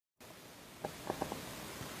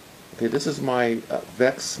Okay, this is my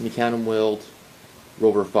Vex Mecanum wheeled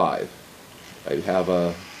Rover 5. I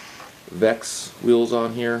have Vex wheels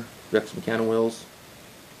on here, Vex Mecanum wheels.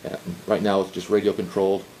 And right now it's just radio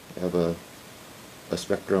controlled. I have a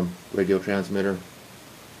Spectrum radio transmitter,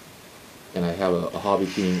 and I have a Hobby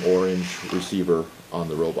King orange receiver on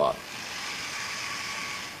the robot.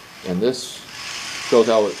 And this shows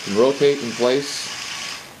how it can rotate in place.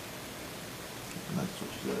 Let's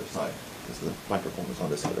switch to the other side because the microphone is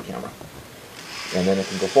on this side of the camera. And then it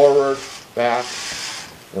can go forward, back,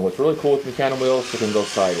 and what's really cool with Mecanum wheels, it can go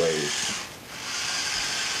sideways.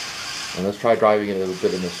 And let's try driving it a little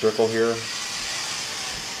bit in a circle here.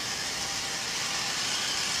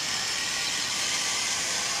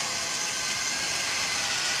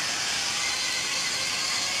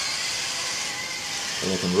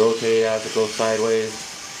 And it can rotate as it goes sideways.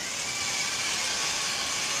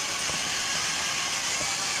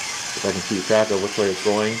 If I can keep track of which way it's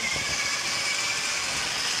going.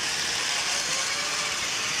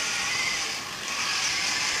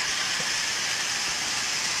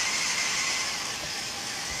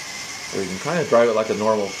 Or you can kind of drive it like a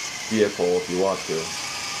normal vehicle if you want to,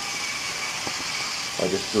 by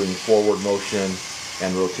just doing forward motion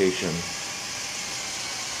and rotation.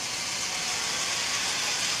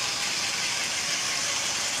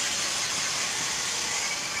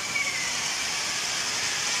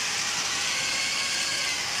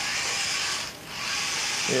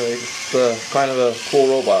 Anyway, it's kind of a cool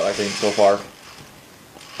robot, I think, so far.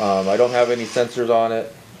 I don't have any sensors on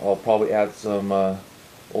it. I'll probably add some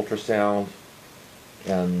ultrasound,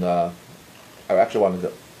 and I actually wanted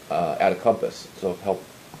to add a compass, so help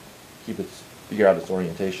figure out its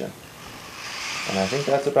orientation. And I think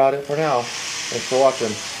that's about it for now. Thanks for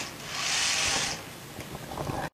watching.